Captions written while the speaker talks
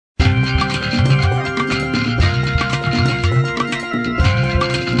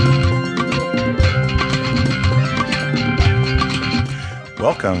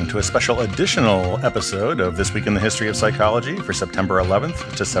Welcome to a special additional episode of This Week in the History of Psychology for September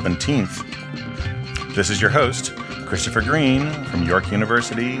 11th to 17th. This is your host, Christopher Green from York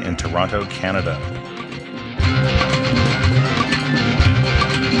University in Toronto, Canada.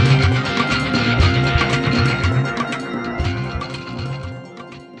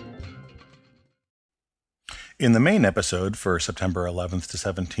 In the main episode for September 11th to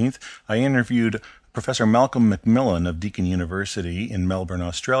 17th, I interviewed Professor Malcolm Macmillan of Deakin University in Melbourne,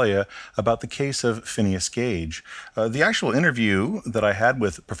 Australia, about the case of Phineas Gage. The actual interview that I had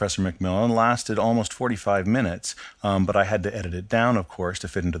with Professor Macmillan lasted almost 45 minutes, but I had to edit it down, of course, to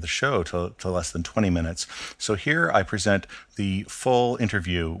fit into the show to less than 20 minutes. So here I present the full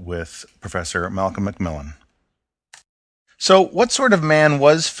interview with Professor Malcolm Macmillan. So what sort of man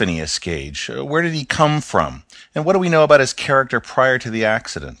was Phineas Gage? Where did he come from? And what do we know about his character prior to the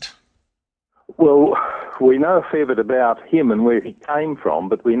accident? Well, we know a fair bit about him and where he came from,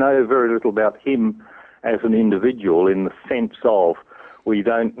 but we know very little about him as an individual in the sense of we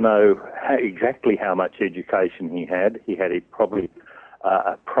don't know exactly how much education he had. He had probably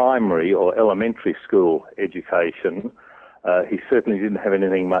a primary or elementary school education. He certainly didn't have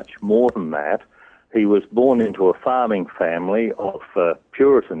anything much more than that. He was born into a farming family of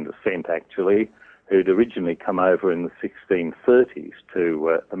Puritan descent, actually, who'd originally come over in the 1630s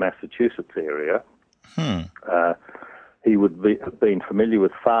to the Massachusetts area. He would have been familiar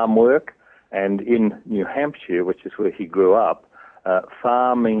with farm work, and in New Hampshire, which is where he grew up,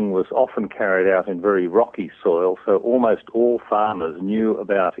 farming was often carried out in very rocky soil, so almost all farmers knew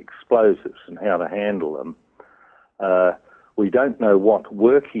about explosives and how to handle them. We don't know what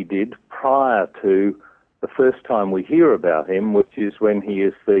work he did prior to the first time we hear about him, which is when he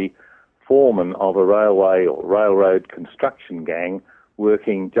is the foreman of a railway or railroad construction gang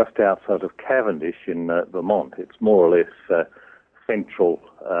working just outside of Cavendish in Vermont. It's more or less central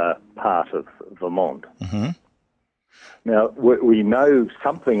part of Vermont. Mm-hmm. Now, we know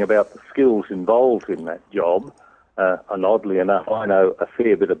something about the skills involved in that job, and oddly enough, I know a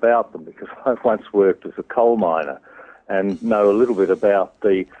fair bit about them because I once worked as a coal miner and know a little bit about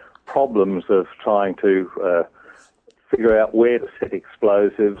the problems of trying to figure out where to set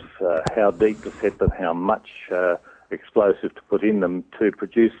explosives, how deep to set them, how much explosive to put in them to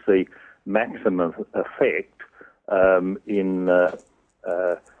produce the maximum effect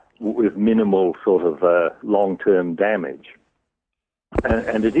with minimal sort of long-term damage.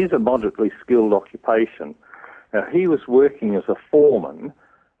 And it is a moderately skilled occupation. Now, he was working as a foreman,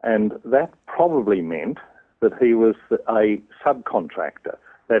 and that probably meant that he was a subcontractor.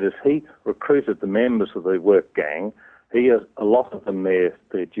 That is, he recruited the members of the work gang. He allotted them their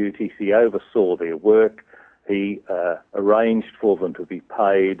duties. He oversaw their work. He arranged for them to be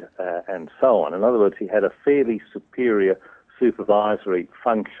paid and so on. In other words, he had a fairly superior supervisory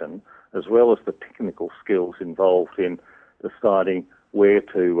function as well as the technical skills involved in deciding where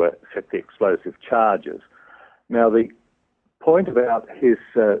to set the explosive charges. Now, the point about his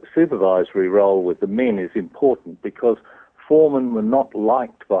supervisory role with the men is important because foremen were not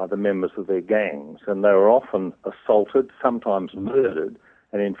liked by the members of their gangs, and they were often assaulted, sometimes murdered,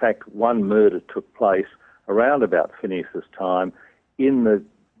 and in fact one murder took place around about Phineas's time in the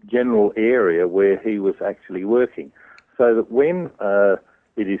general area where he was actually working. So that when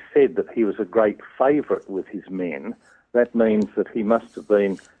it is said that he was a great favourite with his men, that means that he must have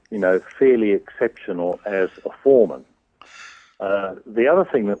been, fairly exceptional as a foreman. The other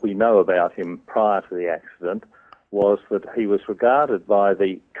thing that we know about him prior to the accident was that he was regarded by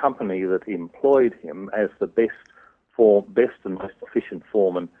the company that employed him as the best and most efficient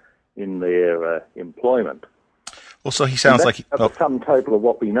foreman in their employment. Well, so he sounds like the sum total of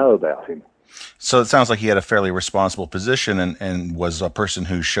what we know about him. So it sounds like he had a fairly responsible position and was a person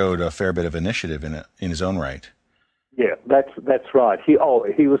who showed a fair bit of initiative in his own right. Yeah, that's right. He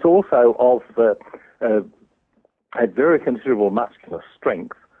was also had very considerable muscular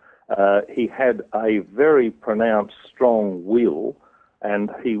strength. He had a very pronounced, strong will, and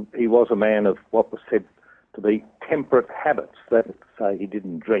he was a man of what was said to be temperate habits. That is to say, he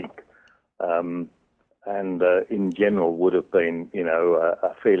didn't drink, and in general would have been,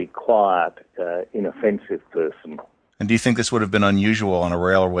 a fairly quiet, inoffensive person. And do you think this would have been unusual on a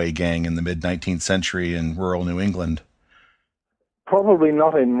railway gang in the mid-19th century in rural New England? Probably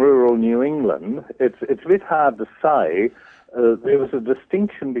not in rural New England. It's a bit hard to say. There was a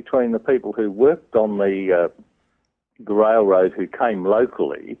distinction between the people who worked on the railroad who came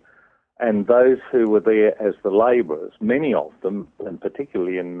locally and those who were there as the labourers. Many of them, and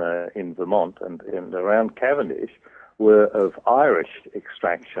particularly in Vermont and around Cavendish, were of Irish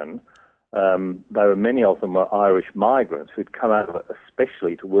extraction, Many of them were Irish migrants who'd come over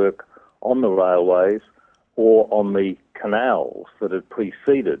especially to work on the railways or on the canals that had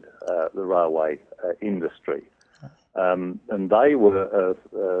preceded the railway industry. And they were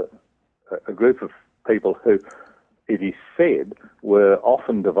a group of people who, it is said, were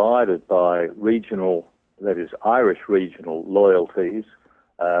often divided by regional, that is, Irish regional loyalties,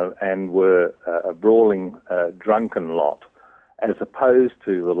 and were a brawling, drunken lot, as opposed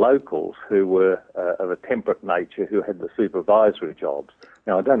to the locals who were of a temperate nature who had the supervisory jobs.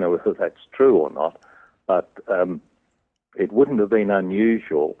 Now, I don't know whether that's true or not, but it wouldn't have been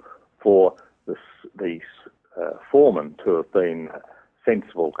unusual for the foremen to have been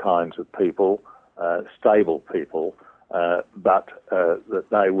sensible kinds of people, stable people, but that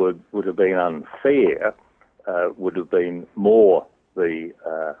they would have been unfair, would have been more the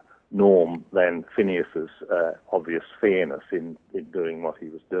norm than Phineas's obvious fairness in doing what he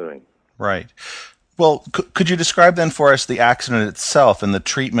was doing. Right. Well, could you describe then for us the accident itself and the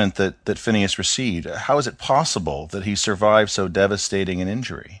treatment that Phineas received? How is it possible that he survived so devastating an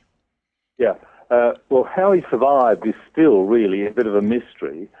injury? Yeah. Well, how he survived is still really a bit of a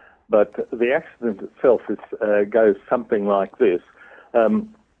mystery, but the accident itself goes something like this.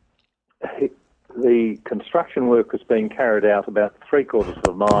 The construction work was being carried out about 3/4 of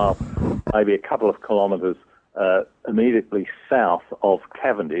a mile, maybe a couple of kilometres immediately south of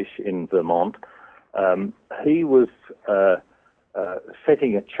Cavendish in Vermont. He was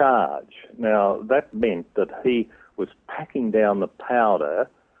setting a charge. Now, that meant that he was packing down the powder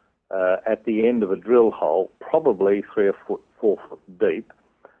at the end of a drill hole, probably 3 or 4 foot deep,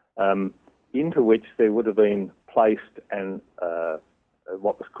 into which there would have been placed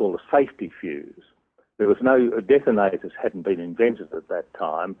what was called a safety fuse. There was no detonators hadn't been invented at that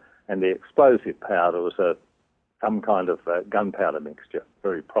time, and the explosive powder was some kind of gunpowder mixture,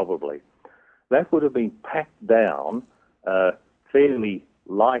 very probably. That would have been packed down fairly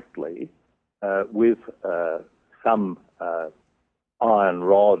lightly with some iron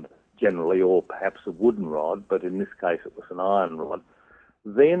rod generally, or perhaps a wooden rod, but in this case it was an iron rod.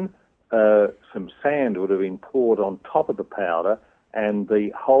 Then some sand would have been poured on top of the powder, and the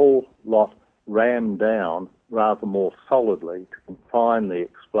whole lot rammed down rather more solidly to confine the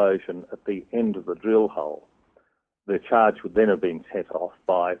explosion at the end of the drill hole. The charge would then have been set off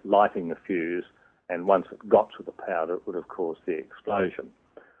by lighting the fuse, and once it got to the powder, it would have caused the explosion.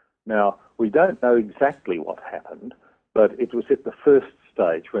 Now, we don't know exactly what happened, but it was at the first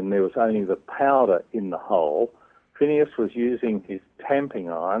stage when there was only the powder in the hole. Phineas was using his tamping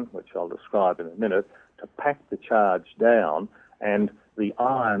iron, which I'll describe in a minute, to pack the charge down, and the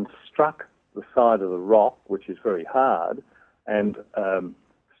iron struck the side of the rock, which is very hard, and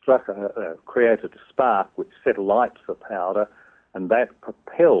created a spark which set alight the powder, and that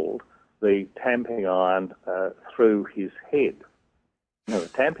propelled the tamping iron through his head. Now, the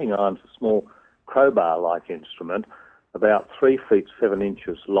tamping iron's a small crowbar-like instrument, about 3 feet 7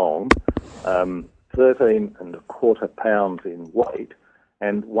 inches long, 13¼ pounds in weight,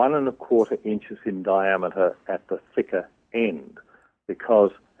 and 1¼ inches in diameter at the thicker end,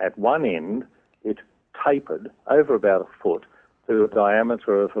 because at one end it tapered over about a foot to a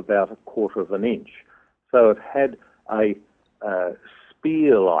diameter of about 1/4 inch. So it had a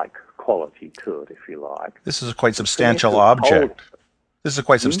spear-like quality to it, if you like. This is a quite substantial object. This is a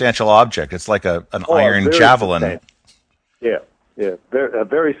quite substantial object. It's like an iron javelin. Yeah, a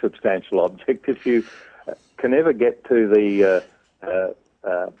very substantial object. If you can ever get to the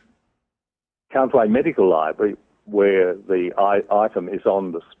Countway Medical Library, where the item is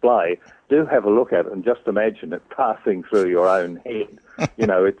on display, do have a look at it and just imagine it passing through your own head. You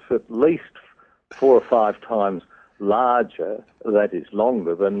know, it's at least 4 or 5 times larger, that is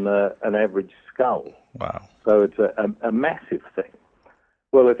longer, than an average skull. Wow. So it's a massive thing.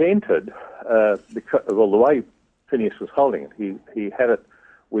 Well, it entered, the way Phineas was holding it, he had it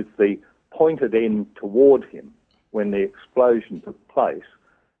with the pointed end toward him when the explosion took place,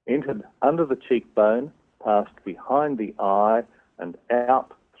 entered under the cheekbone, passed behind the eye and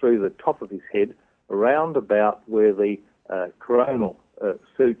out through the top of his head, around about where the coronal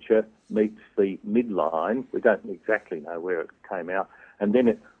suture meets the midline. We don't exactly know where it came out. And then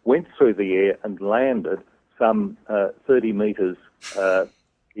it went through the air and landed some 30 metres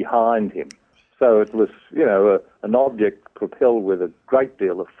behind him. So it was, you know, an object propelled with a great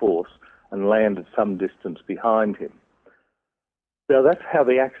deal of force and landed some distance behind him. So that's how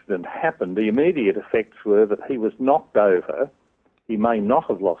the accident happened. The immediate effects were that he was knocked over. He may not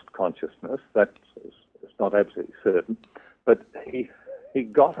have lost consciousness. That's not absolutely certain. But he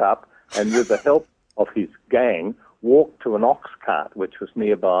got up and, with the help of his gang, walked to an ox cart which was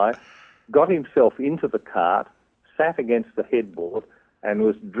nearby, got himself into the cart, sat against the headboard, and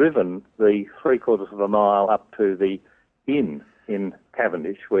was driven the 3/4 of a mile up to the inn in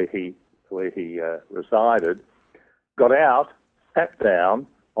Cavendish, where he resided, got out, sat down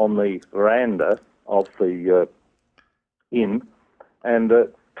on the veranda of the inn, and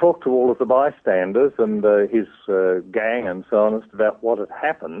talked to all of the bystanders and his gang and so on as to about what had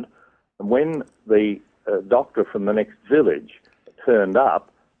happened. And when the doctor from the next village turned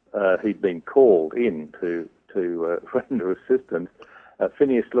up, he'd been called in to render assistance.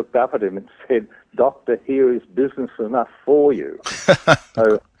 Phineas looked up at him and said, "Doctor, here is business enough for you."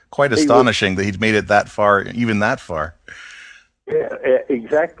 So quite astonishing that he'd made it that far, even that far. Yeah,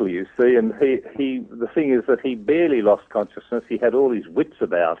 exactly, you see, and the thing is that he barely lost consciousness. He had all his wits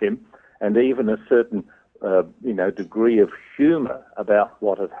about him and even a certain, degree of humour about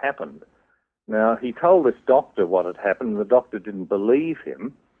what had happened. Now, he told this doctor what had happened, and the doctor didn't believe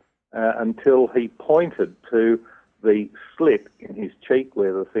him until he pointed to the slit in his cheek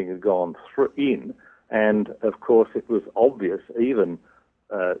where the thing had gone in, and, of course, it was obvious even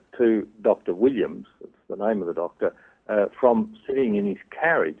to Dr. Williams, that's the name of the doctor, from sitting in his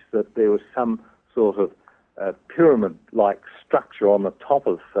carriage, that there was some sort of pyramid-like structure on the top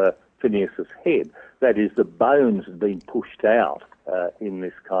of Phineas's head. That is, the bones had been pushed out in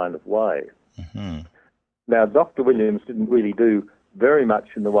this kind of way. Mm-hmm. Now, Dr. Williams didn't really do very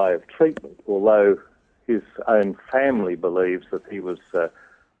much in the way of treatment, although his own family believes that he was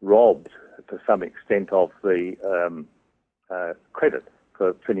robbed to some extent of the credit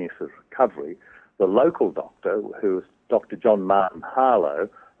for Phineas's recovery. The local doctor, who was Dr. John Martin Harlow,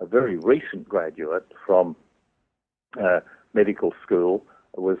 a very recent graduate from medical school,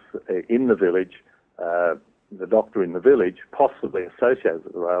 was in the village, the doctor in the village, possibly associated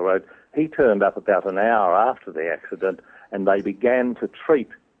with the railroad. He turned up about an hour after the accident, and they began to treat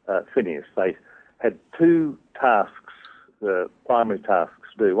Phineas. They had two tasks, primary tasks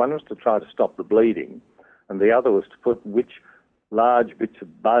to do. One was to try to stop the bleeding, and the other was to put which large bits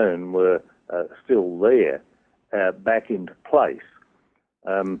of bone were still there back into place.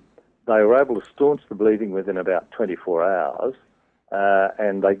 They were able to staunch the bleeding within about 24 hours,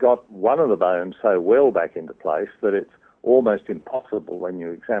 and they got one of the bones so well back into place that it's almost impossible when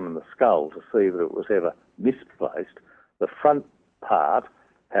you examine the skull to see that it was ever misplaced. The front part,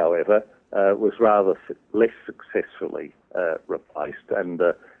 however, was rather less successfully replaced, and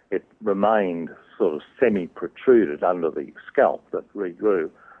it remained sort of semi-protruded under the scalp that regrew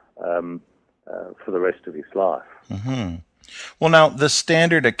for the rest of his life. Mm-hmm. Well, now, the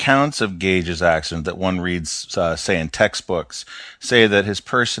standard accounts of Gage's accident that one reads, say, in textbooks, say that his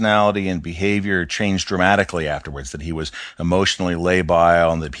personality and behavior changed dramatically afterwards, that he was emotionally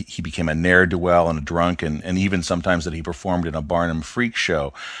labile and that he became a ne'er-do-well and a drunk, and even sometimes that he performed in a Barnum freak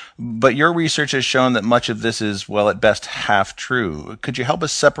show. But your research has shown that much of this is, well, at best, half true. Could you help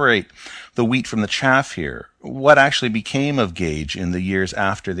us separate the wheat from the chaff here? What actually became of Gage in the years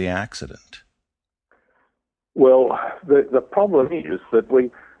after the accident? Well, the problem is that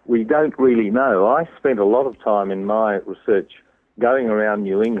we don't really know. I spent a lot of time in my research going around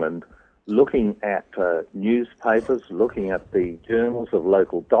New England looking at newspapers, looking at the journals of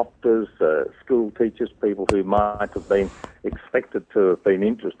local doctors, school teachers, people who might have been expected to have been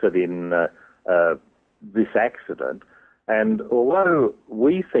interested in this accident. And although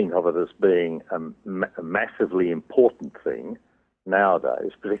we think of it as being a massively important thing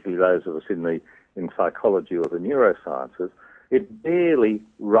nowadays, particularly those of us in psychology or the neurosciences, it barely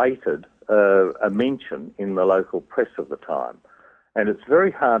rated a mention in the local press of the time. And it's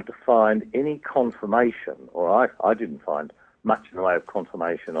very hard to find any confirmation, or I didn't find much in the way of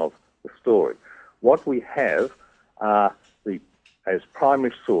confirmation of the story. What we have are as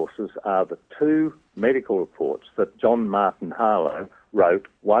primary sources are the two medical reports that John Martin Harlow wrote,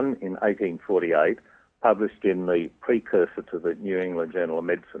 one in 1848, published in the precursor to the New England Journal of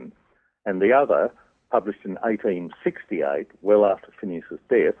Medicine, and the other, published in 1868, well after Phineas's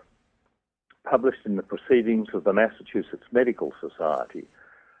death, published in the Proceedings of the Massachusetts Medical Society.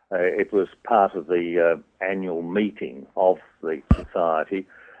 It was part of the annual meeting of the society,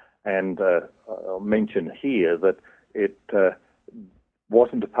 and I'll mention here that it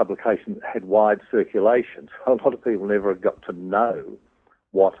wasn't a publication that had wide circulation, so a lot of people never got to know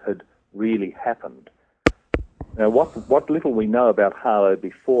what had really happened. Now, what little we know about Harlow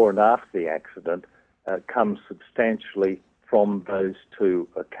before and after the accident comes substantially from those two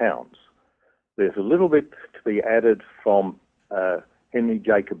accounts. There's a little bit to be added from Henry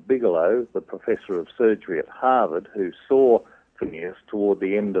Jacob Bigelow, the professor of surgery at Harvard, who saw Phineas toward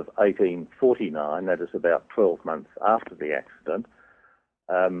the end of 1849, that is about 12 months after the accident.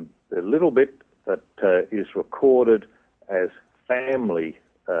 The little bit that is recorded as family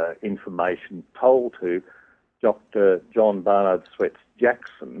information told to Dr. John Barnard Swets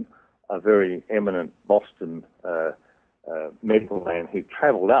Jackson, a very eminent Boston medical man who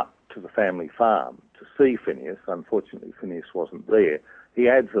travelled up to the family farm to see Phineas. Unfortunately, Phineas wasn't there. He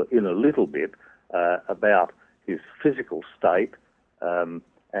adds in a little bit about his physical state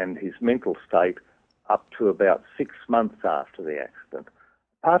and his mental state up to about 6 months after the accident.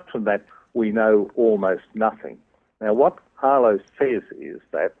 Apart from that, we know almost nothing. Now, what Harlow says is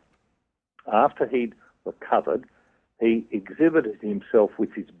that after he'd recovered, he exhibited himself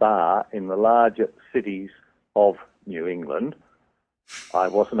with his bar in the larger cities of New England. I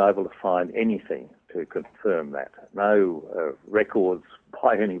wasn't able to find anything to confirm that. No records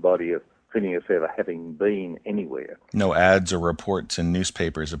by anybody of Phineas ever having been anywhere. No ads or reports in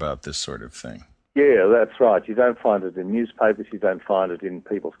newspapers about this sort of thing. Yeah, that's right. You don't find it in newspapers, you don't find it in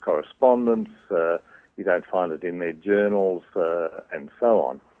people's correspondence, you don't find it in their journals, and so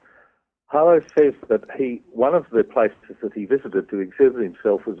on. Harlow says that one of the places that he visited to exhibit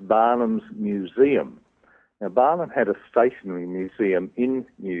himself was Barnum's Museum. Now, Barnum had a stationary museum in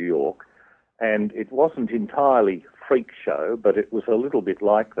New York, and it wasn't entirely freak show, but it was a little bit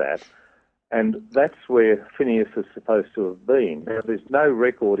like that. And that's where Phineas is supposed to have been. Now, there's no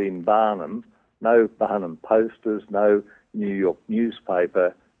record in Barnum, no Barnum posters, no New York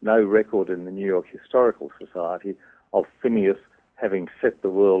newspaper, no record in the New York Historical Society of Phineas having set the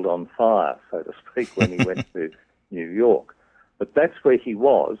world on fire, so to speak, when he went to New York. But that's where he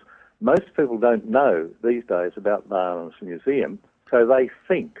was. Most people don't know these days about Barnum's Museum, so they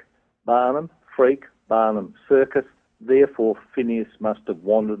think Barnum, freak, Barnum, circus, therefore Phineas must have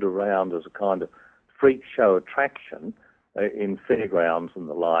wandered around as a kind of freak show attraction in fairgrounds and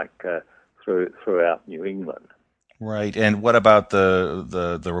the like throughout New England. Right. And what about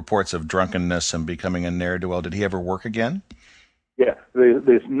the reports of drunkenness and becoming a ne'er-do-well? Did he ever work again? Yeah,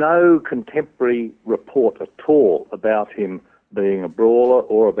 there's no contemporary report at all about him being a brawler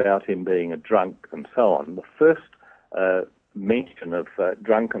or about him being a drunk and so on. The first mention of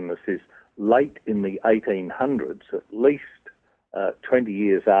drunkenness is late in the 1800s, at least 20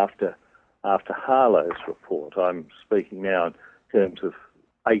 years after Harlow's report. I'm speaking now in terms of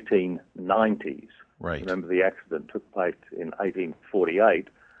 1890s. Right. Remember, the accident took place in 1848,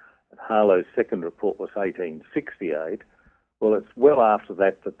 and Harlow's second report was 1868. Well, it's well after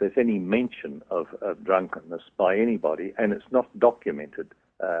that there's any mention of drunkenness by anybody, and it's not documented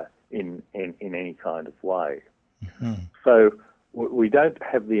in any kind of way. Mm-hmm. So we don't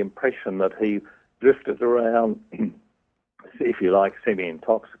have the impression that he drifted around, if you like,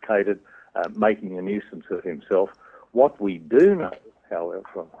 semi-intoxicated, making a nuisance of himself. What we do know, however,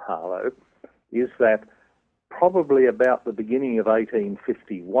 from Harlow is that probably about the beginning of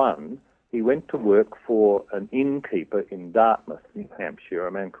 1851, he went to work for an innkeeper in Dartmouth, New Hampshire,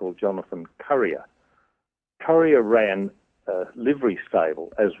 a man called Jonathan Currier. Currier ran a livery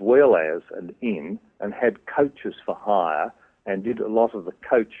stable as well as an inn and had coaches for hire and did a lot of the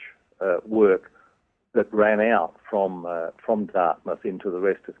coach work that ran out from Dartmouth into the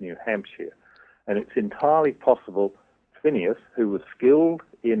rest of New Hampshire. And it's entirely possible Phineas, who was skilled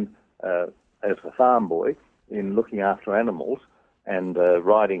in as a farm boy in looking after animals and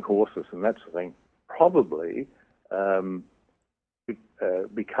riding horses and that sort of thing, probably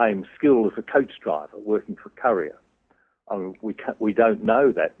became skilled as a coach driver working for Currier. I mean, we don't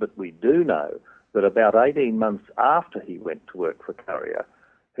know that, but we do know that about 18 months after he went to work for Currier,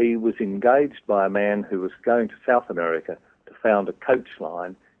 he was engaged by a man who was going to South America to found a coach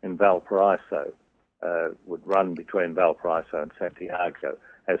line in Valparaiso, would run between Valparaiso and Santiago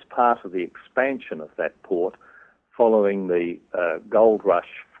as part of the expansion of that port following the gold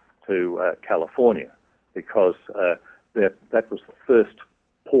rush to California, because that was the first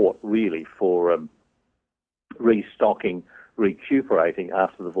port really for restocking, recuperating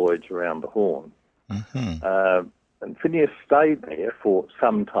after the voyage around the Horn. Mm-hmm. And Phineas stayed there for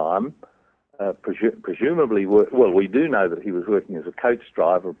some time, presumably, we do know that he was working as a coach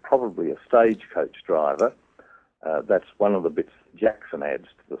driver, probably a stagecoach driver. That's one of the bits Jackson adds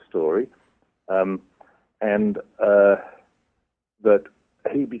to the story. And that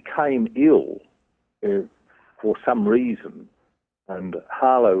he became ill for some reason, and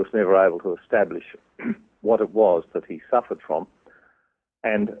Harlow was never able to establish what it was that he suffered from.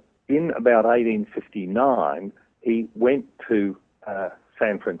 And in about 1859, he went to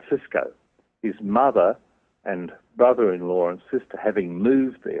San Francisco. His mother and brother-in-law and sister having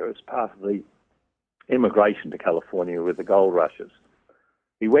moved there as part of the immigration to California with the gold rushes.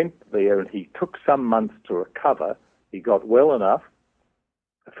 He went there and he took some months to recover. He got well enough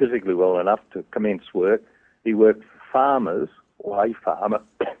physically well enough to commence work. He worked for farmers, or a farmer,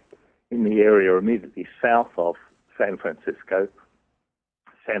 in the area immediately south of San Francisco,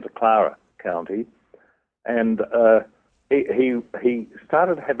 Santa Clara County, and he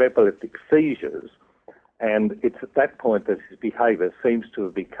started to have epileptic seizures, and it's at that point that his behaviour seems to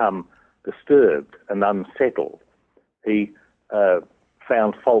have become disturbed and unsettled. He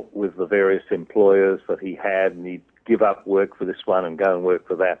found fault with the various employers that he had, and he'd give up work for this one and go and work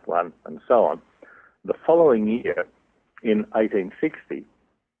for that one, and so on. The following year, in 1860,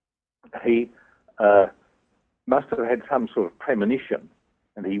 he must have had some sort of premonition,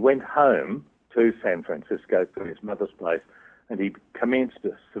 and he went home to San Francisco, to his mother's place, and he commenced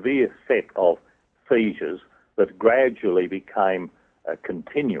a severe set of seizures that gradually became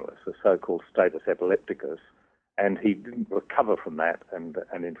continuous, a so-called status epilepticus, and he didn't recover from that and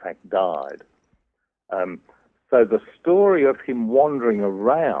in fact died. So the story of him wandering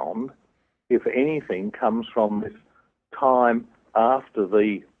around, if anything, comes from this time after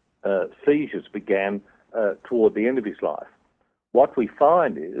the seizures began toward the end of his life. What we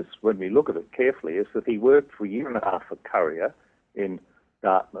find is, when we look at it carefully, is that he worked for a year and a half for Currier in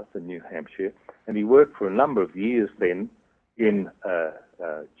Dartmouth in New Hampshire, and he worked for a number of years then in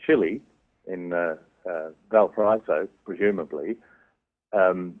Chile, in Valparaiso, presumably,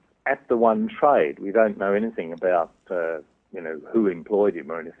 at the one trade. We don't know anything about who employed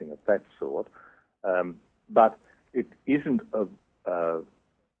him or anything of that sort, but it isn't a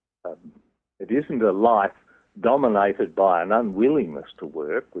life dominated by an unwillingness to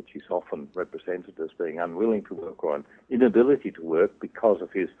work, which is often represented as being unwilling to work or an inability to work because of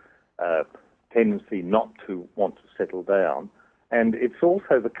his tendency not to want to settle down. And it's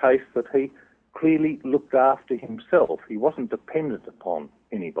also the case that he clearly looked after himself. He wasn't dependent upon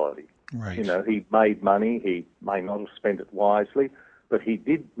anybody. Right. He made money. He may not have spent it wisely, but he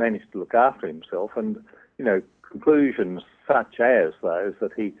did manage to look after himself. And, conclusions such as those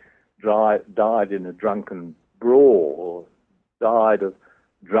that he died in a drunken brawl or died of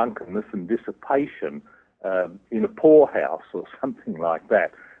drunkenness and dissipation in a poorhouse or something like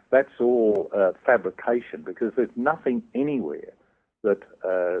that, that's all fabrication, because there's nothing anywhere that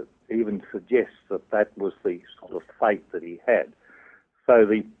even suggests that was the sort of fate that he had. So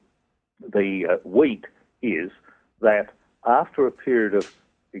the wheat is that after a period of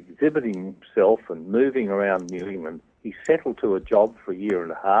exhibiting himself and moving around New England, he settled to a job for a year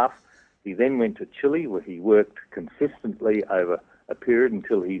and a half. He then went to Chile, where he worked consistently over a period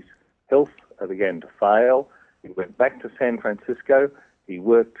until his health began to fail. He went back to San Francisco. He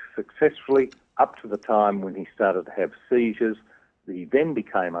worked successfully up to the time when he started to have seizures. He then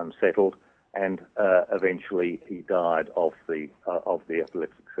became unsettled, and eventually he died of the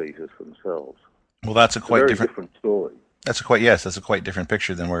epileptic seizures themselves. Well, that's a quite different story. That's a quite different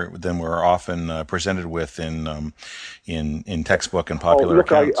picture than we're often presented with in textbook and popular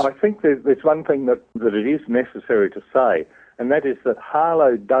accounts. I think there's one thing that it is necessary to say, and that is that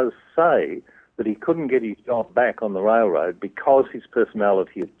Harlow does say that he couldn't get his job back on the railroad because his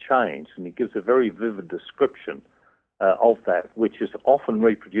personality had changed, and he gives a very vivid description of that, which is often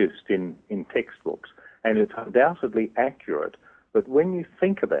reproduced in textbooks, and it's undoubtedly accurate. But when you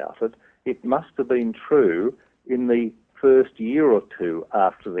think about it, it must have been true in the first year or two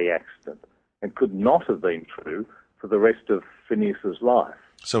after the accident, and could not have been true for the rest of Phineas's life.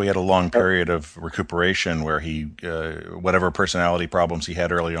 So he had a long period of recuperation where he, whatever personality problems he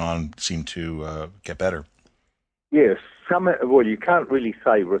had early on, seemed to get better. Yes, you can't really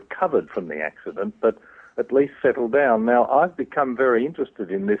say recovered from the accident, but at least settled down. Now, I've become very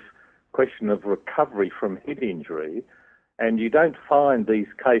interested in this question of recovery from head injury, and you don't find these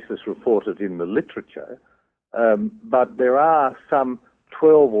cases reported in the literature. But there are some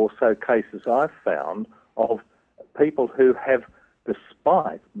 12 or so cases I've found of people who have,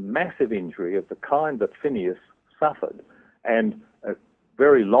 despite massive injury of the kind that Phineas suffered and a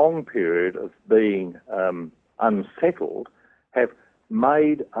very long period of being unsettled, have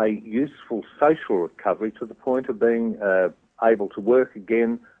made a useful social recovery to the point of being able to work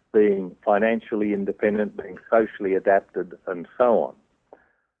again, being financially independent, being socially adapted, and so on.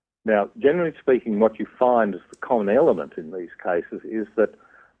 Now, generally speaking, what you find as the common element in these cases is that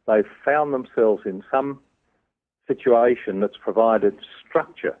they've found themselves in some situation that's provided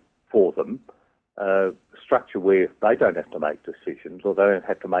structure for them, structure where they don't have to make decisions or they don't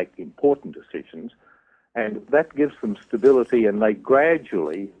have to make important decisions, and that gives them stability, and they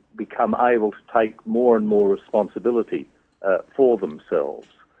gradually become able to take more and more responsibility for themselves.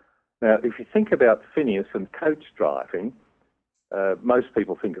 Now, if you think about Phineas and coach driving, most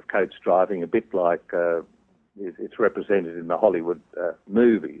people think of coach driving a bit like it's represented in the Hollywood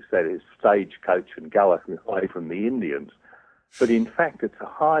movies, that is stagecoach and galloping away from the Indians. But in fact, it's a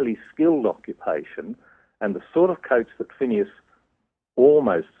highly skilled occupation, and the sort of coach that Phineas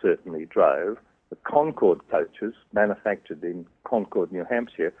almost certainly drove, the Concord coaches, manufactured in Concord, New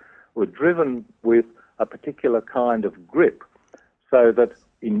Hampshire, were driven with a particular kind of grip, so that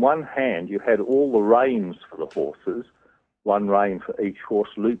in one hand you had all the reins for the horses, one rein for each horse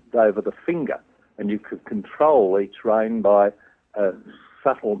looped over the finger, and you could control each rein by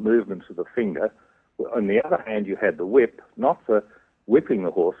subtle movements of the finger. On the other hand, you had the whip, not for whipping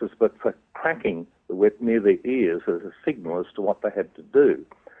the horses, but for cracking the whip near the ears as a signal as to what they had to do.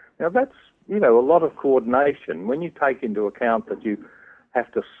 Now, that's, a lot of coordination. When you take into account that you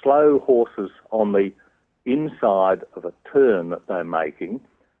have to slow horses on the inside of a turn that they're making,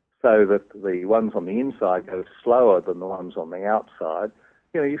 so that the ones on the inside go slower than the ones on the outside,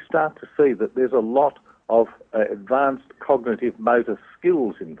 you start to see that there's a lot of advanced cognitive motor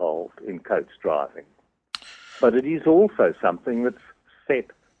skills involved in coach driving. But it is also something that's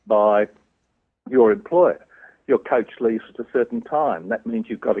set by your employer. Your coach leaves at a certain time. That means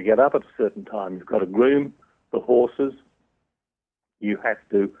you've got to get up at a certain time. You've got to groom the horses. You have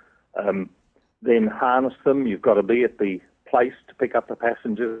to then harness them. You've got to be at the place to pick up the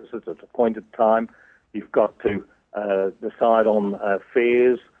passengers at an appointed time. You've got to decide on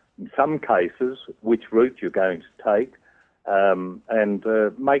fares, in some cases, which route you're going to take, and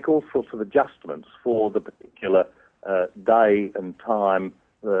make all sorts of adjustments for the particular day and time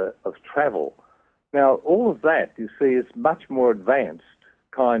of travel. Now, all of that, you see, is much more advanced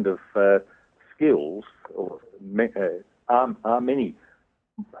kind of skills, all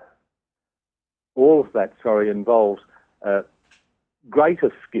of that, involves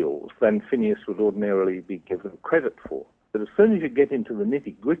greater skills than Phineas would ordinarily be given credit for. But as soon as you get into the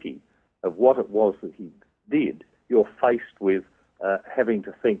nitty-gritty of what it was that he did, you're faced with having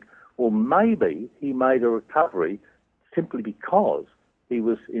to think, well, maybe he made a recovery simply because he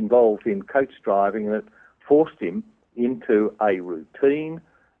was involved in coach driving, and it forced him into a routine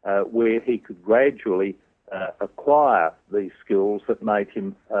where he could gradually acquire these skills that made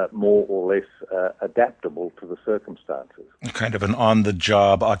him more or less adaptable to the circumstances. Kind of an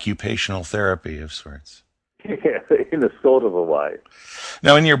on-the-job occupational therapy of sorts. Yeah, in a sort of a way.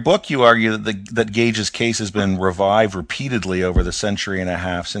 Now, in your book, you argue that Gage's case has been revived repeatedly over the century and a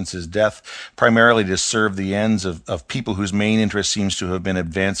half since his death, primarily to serve the ends of people whose main interest seems to have been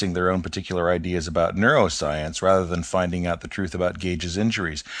advancing their own particular ideas about neuroscience rather than finding out the truth about Gage's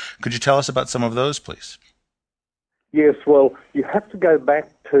injuries. Could you tell us about some of those, please? Yes, well, you have to go back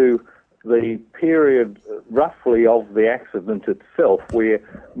to the period roughly of the accident itself, where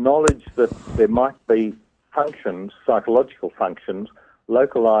knowledge that there might be functions, psychological functions,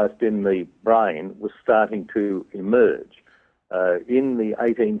 localized in the brain was starting to emerge. In the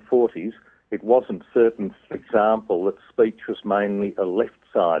 1840s, it wasn't certain, for example, that speech was mainly a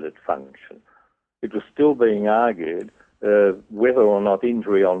left-sided function. It was still being argued whether or not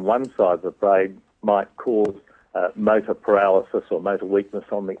injury on one side of the brain might cause motor paralysis or motor weakness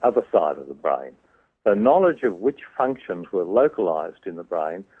on the other side of the brain. So knowledge of which functions were localized in the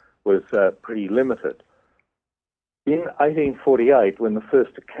brain was pretty limited. In 1848, when the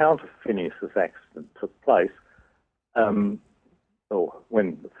first account of Phineas's accident took place, or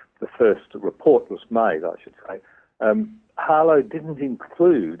when the first report was made, I should say, Harlow didn't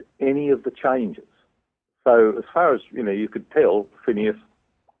include any of the changes. So as far as you could tell, Phineas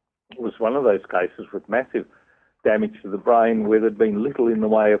was one of those cases with massive damage to the brain where there'd been little in the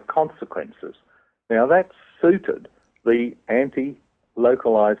way of consequences. Now that suited the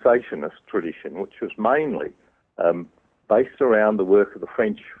anti-localizationist tradition, which was mainly based around the work of the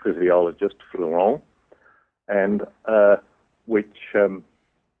French physiologist Fleuron, and which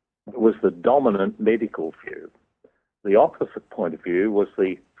was the dominant medical view. The opposite point of view was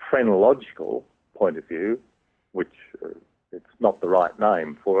the phrenological point of view, which it's not the right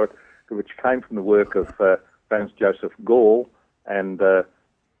name for it, which came from the work of Franz Joseph Gall and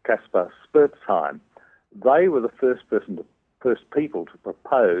Caspar Spurzheim. They were the first people to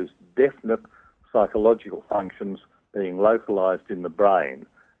propose definite psychological functions being localized in the brain.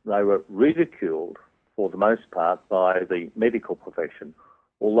 They were ridiculed, for the most part, by the medical profession,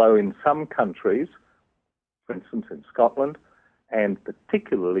 although in some countries, for instance in Scotland, and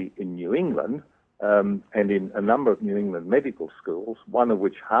particularly in New England, and in a number of New England medical schools, one of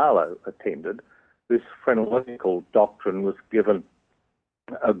which Harlow attended, this phrenological doctrine was given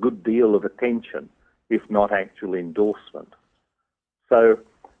a good deal of attention, if not actual endorsement. So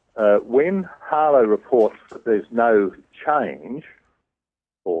when Harlow reports that there's no change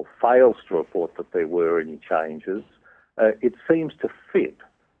or fails to report that there were any changes, it seems to fit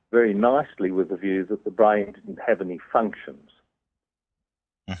very nicely with the view that the brain didn't have any functions.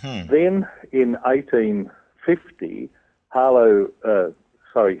 Then in 1850,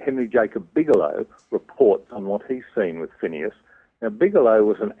 Henry Jacob Bigelow reports on what he's seen with Phineas. Now, Bigelow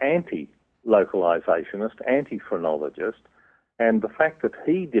was an anti-localizationist, anti-phrenologist, and the fact that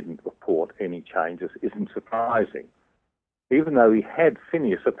he didn't report any changes isn't surprising, even though he had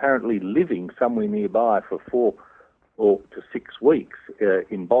Phineas apparently living somewhere nearby for 4 to 6 weeks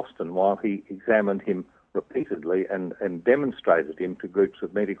in Boston while he examined him repeatedly and demonstrated him to groups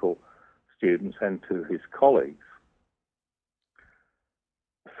of medical students and to his colleagues.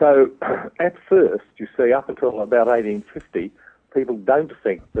 So at first, you see, up until about 1850, people don't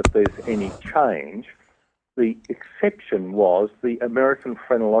think that there's any change. The exception was the American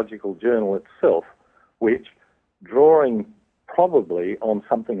Phrenological Journal itself, which, drawing probably on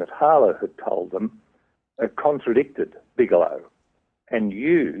something that Harlow had told them, contradicted Bigelow and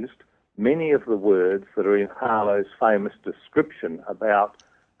used many of the words that are in Harlow's famous description about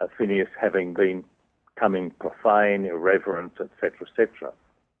Phineas having been becoming profane, irreverent, etc., etc.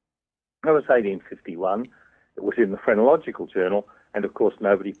 That was 1851. It was in the Phrenological Journal, and of course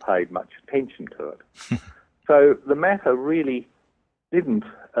nobody paid much attention to it. So the matter really didn't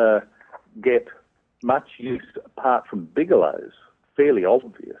get much use apart from Bigelow's fairly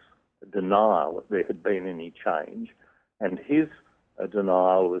obvious denial that there had been any change, and his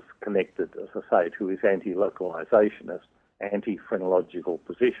denial was connected, as I say, to his anti-localizationist, anti-phrenological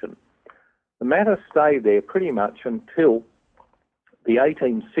position. The matter stayed there pretty much until the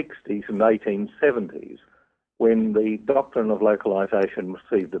 1860s and 1870s, when the doctrine of localization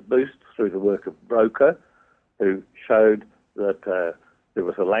received a boost through the work of Broca, who showed that there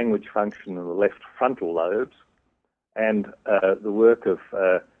was a language function in the left frontal lobes, and the work of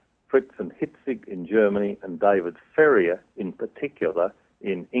Fritz and Hitzig in Germany and David Ferrier in particular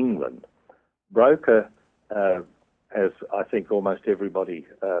in England. Broca, as I think almost everybody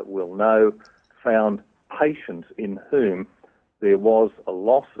will know, found patients in whom there was a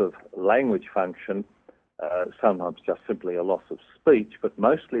loss of language function, sometimes just simply a loss of speech, but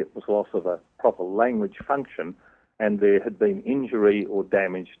mostly it was loss of a proper language function, and there had been injury or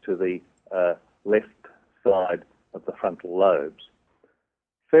damage to the left side of the frontal lobes.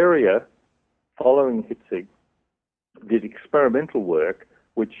 Ferrier, following Hitzig, did experimental work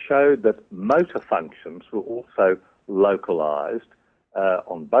which showed that motor functions were also localized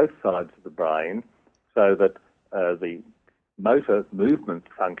on both sides of the brain, so that the motor movement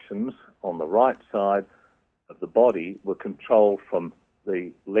functions on the right side of the body were controlled from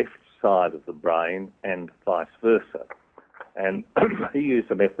the left side of the brain and vice versa. And he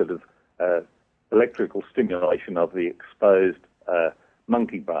used a method of electrical stimulation of the exposed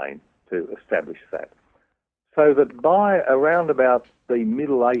monkey brain to establish that. So that by around about the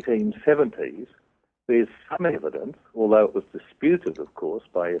middle 1870s, there's some evidence, although it was disputed, of course,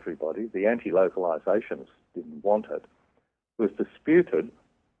 by everybody, the anti-localizationists didn't want it, was disputed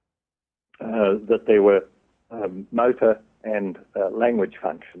that there were motor and language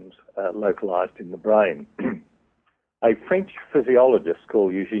functions localized in the brain. A French physiologist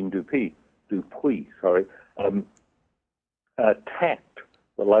called Eugène Dupuy, attacked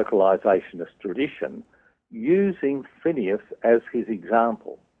the localizationist tradition using Phineas as his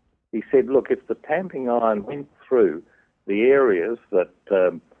example. He said, look, if the tamping iron went through the areas that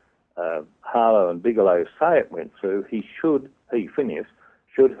Harlow and Bigelow say it went through, Phineas,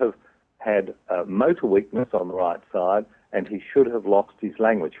 should have had motor weakness on the right side, and he should have lost his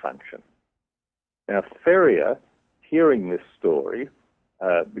language function. Now, Ferrier, hearing this story,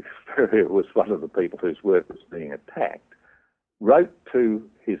 because Ferrier was one of the people whose work was being attacked, wrote to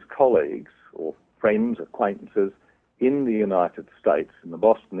his colleagues or friends, acquaintances in the United States, in the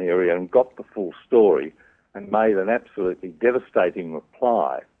Boston area, and got the full story and made an absolutely devastating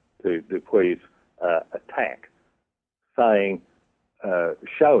reply to Dupuy's attack,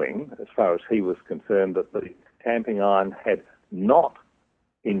 showing, as far as he was concerned, that the tamping iron had not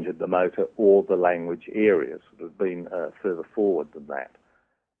injured the motor or the language areas. It had been further forward than that.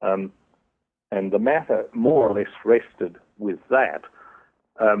 And the matter more or less rested with that.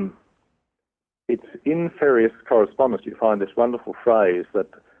 It's in Ferrier's correspondence you find this wonderful phrase that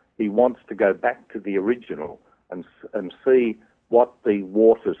he wants to go back to the original and see what the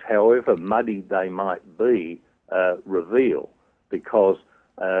waters, however muddy they might be, reveal, because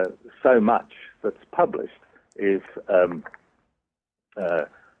so much that's published is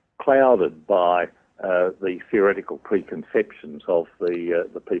clouded by the theoretical preconceptions of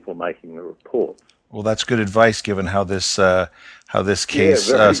the people making the reports. Well, that's good advice given how this Yeah, case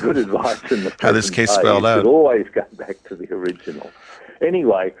very good advice in the how this present case day. spelled You should out. always go back to the original.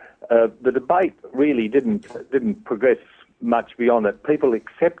 Anyway, the debate really didn't progress much beyond it. People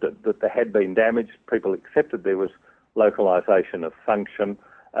accepted that there had been damage. People accepted there was localization of function.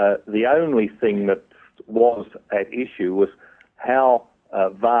 The only thing that was at issue was how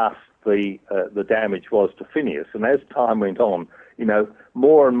vast the damage was to Phineas. And as time went on,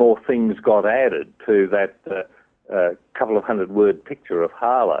 more and more things got added to that couple of hundred-word picture of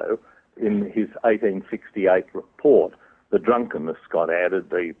Harlow in his 1868 report. The drunkenness got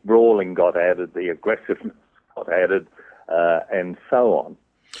added, the brawling got added, the aggressiveness got added, and so on.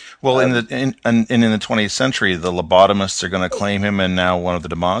 Well, in the 20th century, the lobotomists are going to claim him, and now one of the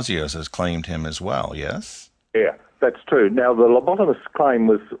Damasios has claimed him as well. Yes. Yeah, that's true. Now, the lobotomist's claim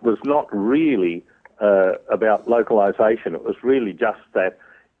was not really about localization. It was really just that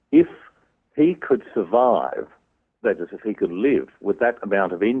if he could survive, that is, if he could live with that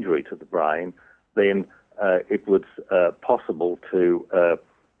amount of injury to the brain, then it was possible to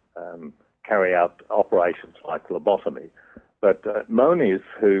carry out operations like lobotomy. But Moniz,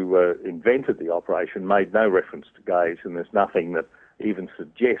 who invented the operation, made no reference to Gage, and there's nothing that even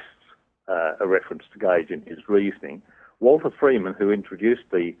suggests a reference to Gage in his reasoning. Walter Freeman, who introduced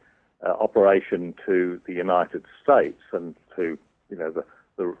the operation to the United States and to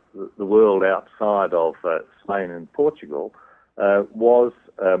the world outside of Spain and Portugal,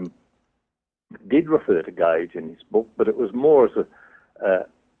 did refer to Gage in his book, but it was more as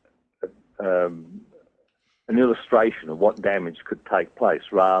an illustration of what damage could take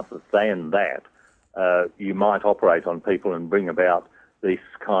place, rather than that you might operate on people and bring about this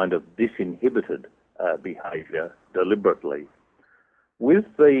kind of disinhibited behaviour deliberately. With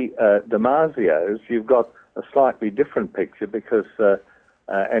the Damasios, you've got a slightly different picture because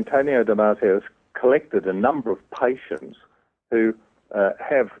Antonio Damasio has collected a number of patients who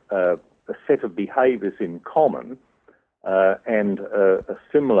have a set of behaviours in common and a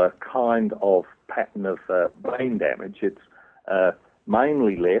similar kind of pattern of brain damage. It's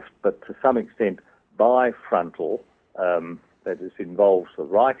mainly left, but to some extent bifrontal, that is, involves the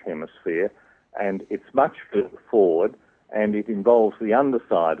right hemisphere, and it's much further forward, and it involves the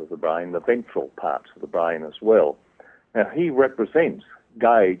underside of the brain, the ventral parts of the brain as well. Now, he represents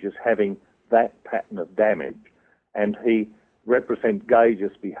Gage as having that pattern of damage, and he represents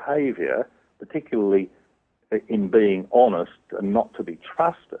Gage's behaviour, particularly in being honest and not to be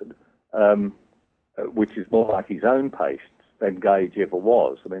trusted, which is more like his own patients than Gage ever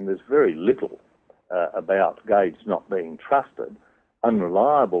was. I mean, there's very little about Gage not being trusted.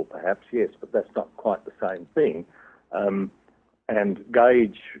 Unreliable, perhaps, yes, but that's not quite the same thing. And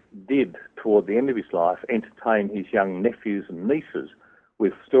Gage did, toward the end of his life, entertain his young nephews and nieces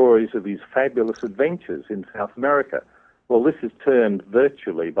with stories of his fabulous adventures in South America. Well, this is turned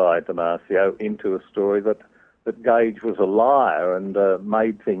virtually by Damasio into a story that Gage was a liar and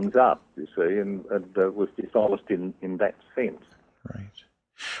made things up, you see, and was dishonest in that sense. Right.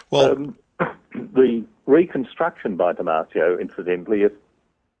 Well, the reconstruction by Damasio, incidentally, is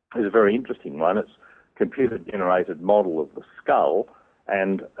a very interesting one. It's a computer-generated model of the skull,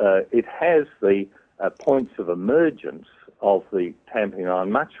 and it has the points of emergence of the tamping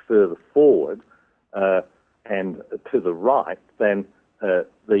iron much further forward and to the right than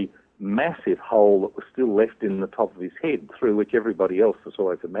the massive hole that was still left in the top of his head, through which everybody else has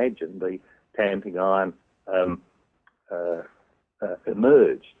always imagined the tamping iron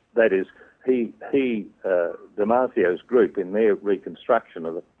emerged. That is, Damasio's group, in their reconstruction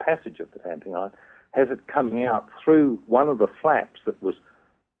of the passage of the tamping iron, has it coming out through one of the flaps that was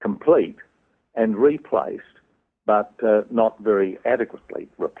complete and replaced, but not very adequately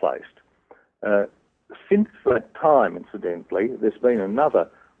replaced. Since that time, incidentally, there's been another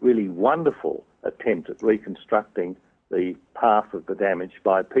really wonderful attempt at reconstructing the path of the damage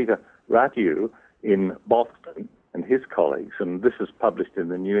by Peter Ratiu in Boston and his colleagues, and this is published in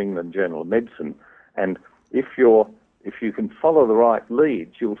the New England Journal of Medicine. And if you can follow the right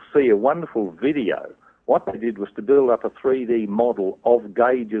leads, you'll see a wonderful video. What they did was to build up a 3D model of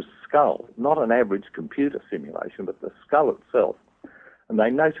Gage's skull, not an average computer simulation, but the skull itself. And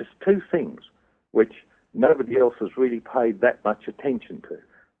they noticed two things which nobody else has really paid that much attention to.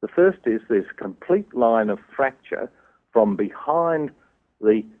 The first is there's a complete line of fracture from behind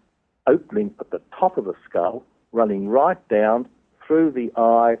the opening at the top of the skull, running right down through the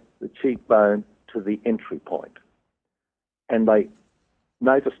eye, the cheekbone, to the entry point. And they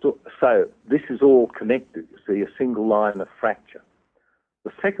noticed, so this is all connected, you see, a single line of fracture.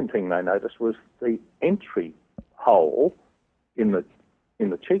 The second thing they noticed was the entry hole in the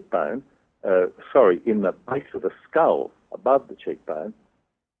cheekbone in the base of the skull above the cheekbone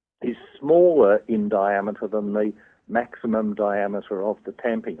is smaller in diameter than the maximum diameter of the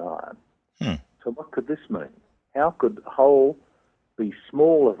tamping iron. So what could this mean? How could the hole be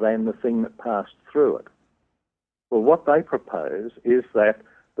smaller than the thing that passed through it? Well, what they propose is that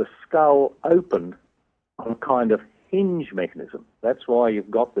the skull opened on a kind of hinge mechanism. That's why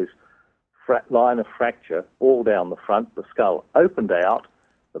you've got this line of fracture all down the front. The skull opened out,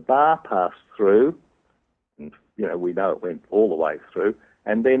 the bar passed through, and we know it went all the way through,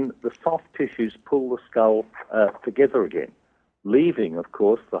 and then the soft tissues pull the skull together again, leaving, of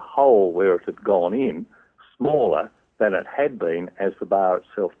course, the hole where it had gone in smaller than it had been as the bar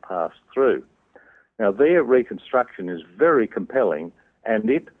itself passed through. Now, their reconstruction is very compelling, and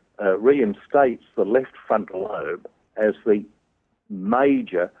it reinstates the left frontal lobe as the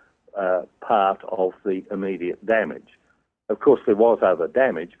major part of the immediate damage. Of course, there was other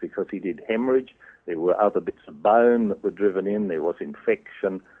damage because he did hemorrhage. There were other bits of bone that were driven in. There was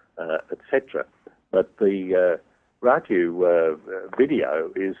infection, etc. But the Raju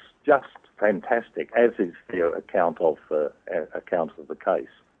video is just fantastic, as is the account of the case.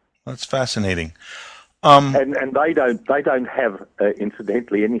 That's fascinating. And they don't have,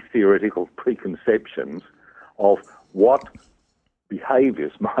 incidentally, any theoretical preconceptions of what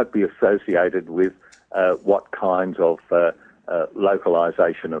behaviours might be associated with what kinds of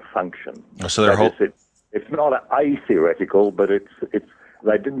localization of function. So their whole... It's not a theoretical, but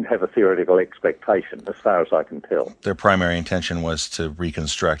they didn't have a theoretical expectation, as far as I can tell. Their primary intention was to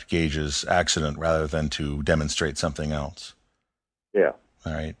reconstruct Gage's accident rather than to demonstrate something else. Yeah.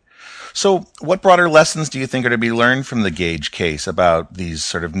 All right. So what broader lessons do you think are to be learned from the Gage case about these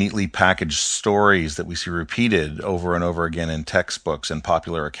sort of neatly packaged stories that we see repeated over and over again in textbooks and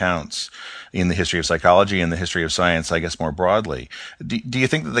popular accounts in the history of psychology and the history of science, I guess, more broadly? Do you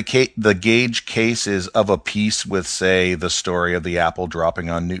think that the Gage case is of a piece with, say, the story of the apple dropping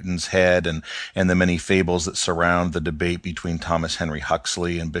on Newton's head and the many fables that surround the debate between Thomas Henry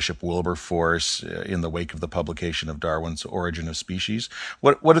Huxley and Bishop Wilberforce in the wake of the publication of Darwin's Origin of Species?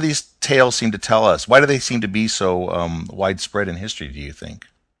 What do these tales seem to tell us? Why do they seem to be so widespread in history, do you think?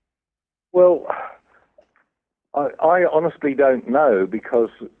 Well, I honestly don't know, because,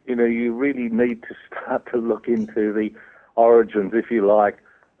 you really need to start to look into the origins, if you like,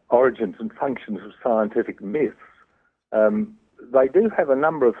 origins and functions of scientific myths. They do have a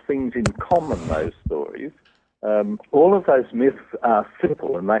number of things in common, those stories. All of those myths are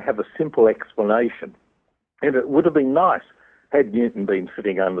simple, and they have a simple explanation. And it would have been nice had Newton been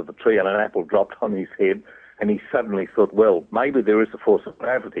sitting under the tree and an apple dropped on his head and he suddenly thought, well, maybe there is a force of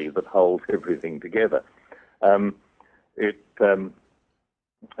gravity that holds everything together. It's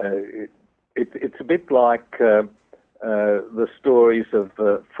a bit like the stories of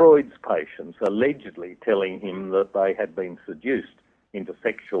Freud's patients allegedly telling him that they had been seduced into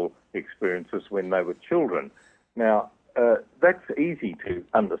sexual experiences when they were children. Now, that's easy to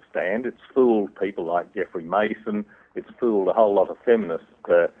understand. It's fooled people like Jeffrey Mason. It's fooled a whole lot of feminist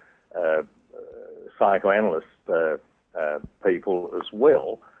psychoanalyst people as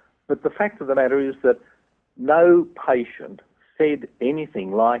well. But the fact of the matter is that no patient said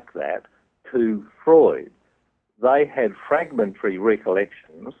anything like that to Freud. They had fragmentary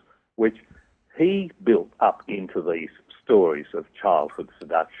recollections which he built up into these stories of childhood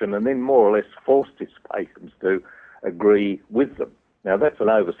seduction and then more or less forced his patients to agree with them. Now, that's an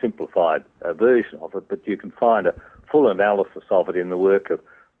oversimplified version of it, but you can find a full analysis of it in the work of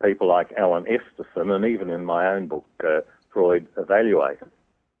people like Alan Esterson and even in my own book, Freud Evaluated.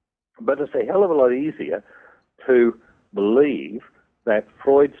 But it's a hell of a lot easier to believe that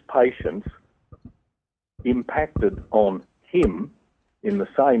Freud's patients impacted on him in the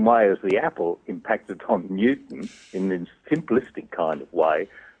same way as the apple impacted on Newton in this simplistic kind of way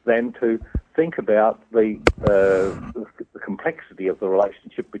than to think about the complexity of the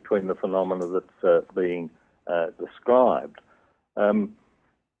relationship between the phenomena that's being described. I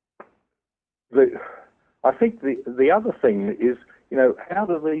think the other thing is, how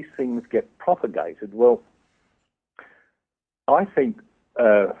do these things get propagated? Well, I think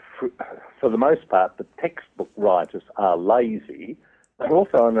for the most part, the textbook writers are lazy. They're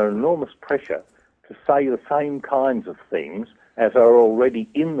also under enormous pressure to say the same kinds of things as are already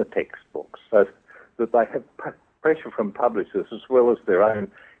in the textbooks, so that they have pressure from publishers as well as their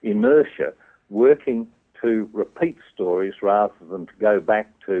own inertia working to repeat stories rather than to go back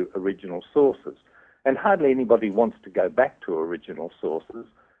to original sources. And hardly anybody wants to go back to original sources.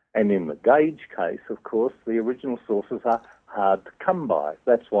 And in the Gage case, of course, the original sources are hard to come by.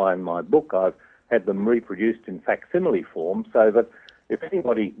 That's why in my book I've had them reproduced in facsimile form so that if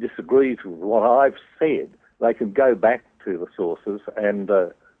anybody disagrees with what I've said, they can go back to the sources and,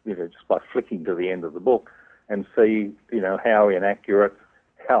 just by flicking to the end of the book and see, how inaccurate,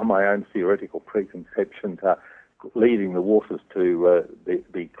 how my own theoretical preconceptions are leading the waters to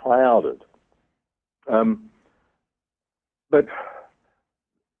be clouded. But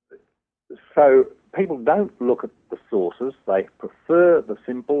so people don't look at the sources. They prefer the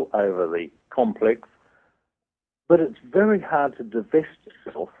simple over the complex. But it's very hard to divest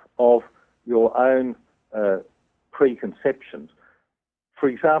yourself of your own preconceptions. For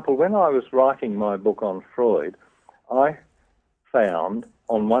example, when I was writing my book on Freud, I found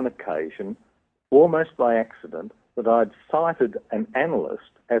on one occasion, almost by accident, that I'd cited an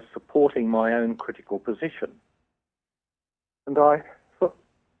analyst as supporting my own critical position. And I thought,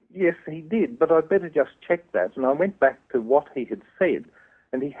 yes, he did, but I'd better just check that. And I went back to what he had said,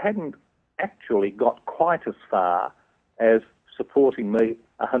 and he hadn't actually got quite as far as supporting me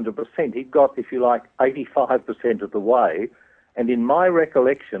 100%. He'd got, if you like, 85% of the way, and in my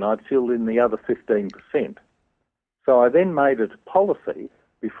recollection, I'd filled in the other 15%. So I then made it a policy,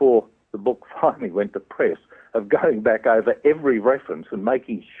 before the book finally went to press, of going back over every reference and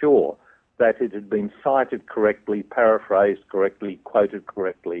making sure that it had been cited correctly, paraphrased correctly, quoted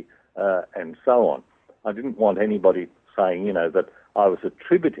correctly, and so on. I didn't want anybody saying, that I was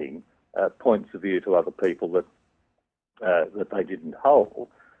attributing points of view to other people that they didn't hold,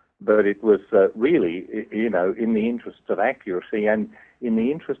 but it was really, in the interest of accuracy and in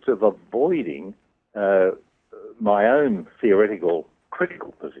the interest of avoiding my own theoretical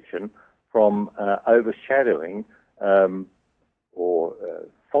critical position from overshadowing or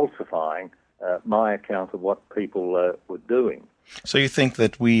falsifying my account of what people were doing. So you think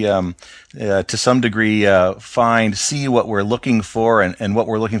that we, to some degree, see what we're looking for, and what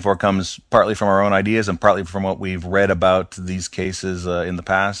we're looking for comes partly from our own ideas and partly from what we've read about these cases in the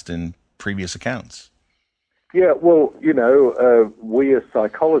past in previous accounts? Yeah, well, we as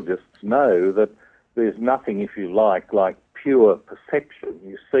psychologists know that there's nothing, if you like pure perception.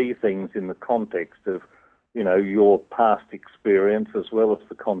 You see things in the context of, your past experience as well as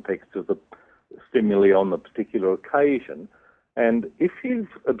the context of the stimuli on the particular occasion. And if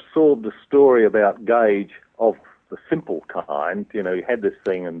you've absorbed a story about Gage of the simple kind, he had this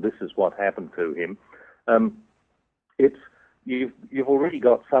thing and this is what happened to him, you've already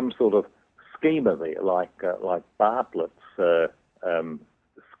got some sort of schema there, like Bartlett's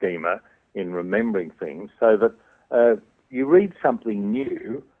schema in remembering things, so that you read something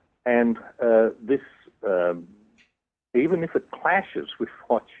new, and this, even if it clashes with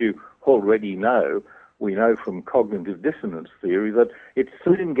what you already know, we know from cognitive dissonance theory that it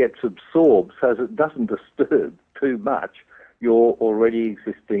soon gets absorbed so that it doesn't disturb too much your already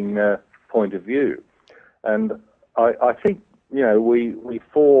existing point of view. And I think, we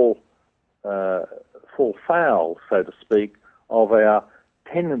fall foul, so to speak, of our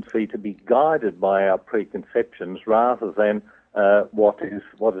tendency to be guided by our preconceptions rather than what is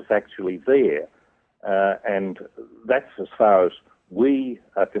actually there. And that's as far as we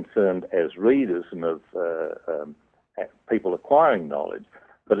are concerned as readers and as people acquiring knowledge.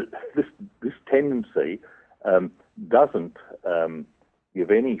 But this tendency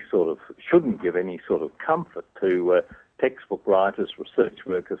shouldn't give any sort of comfort to textbook writers, research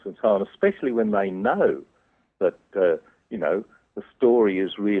workers, and so on, especially when they know that the story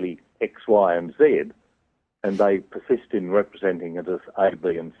is really X, Y, and Z, and they persist in representing it as A,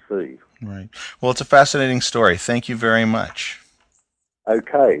 B, and C. Right. Well, it's a fascinating story. Thank you very much.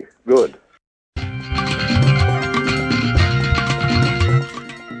 Okay, good.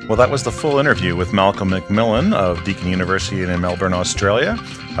 Well, that was the full interview with Malcolm Macmillan of Deakin University in Melbourne, Australia,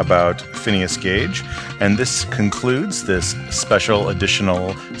 about Phineas Gage. And this concludes this special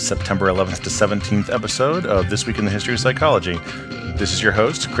additional September 11th to 17th episode of This Week in the History of Psychology. This is your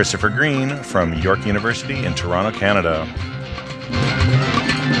host, Christopher Green, from York University in Toronto, Canada.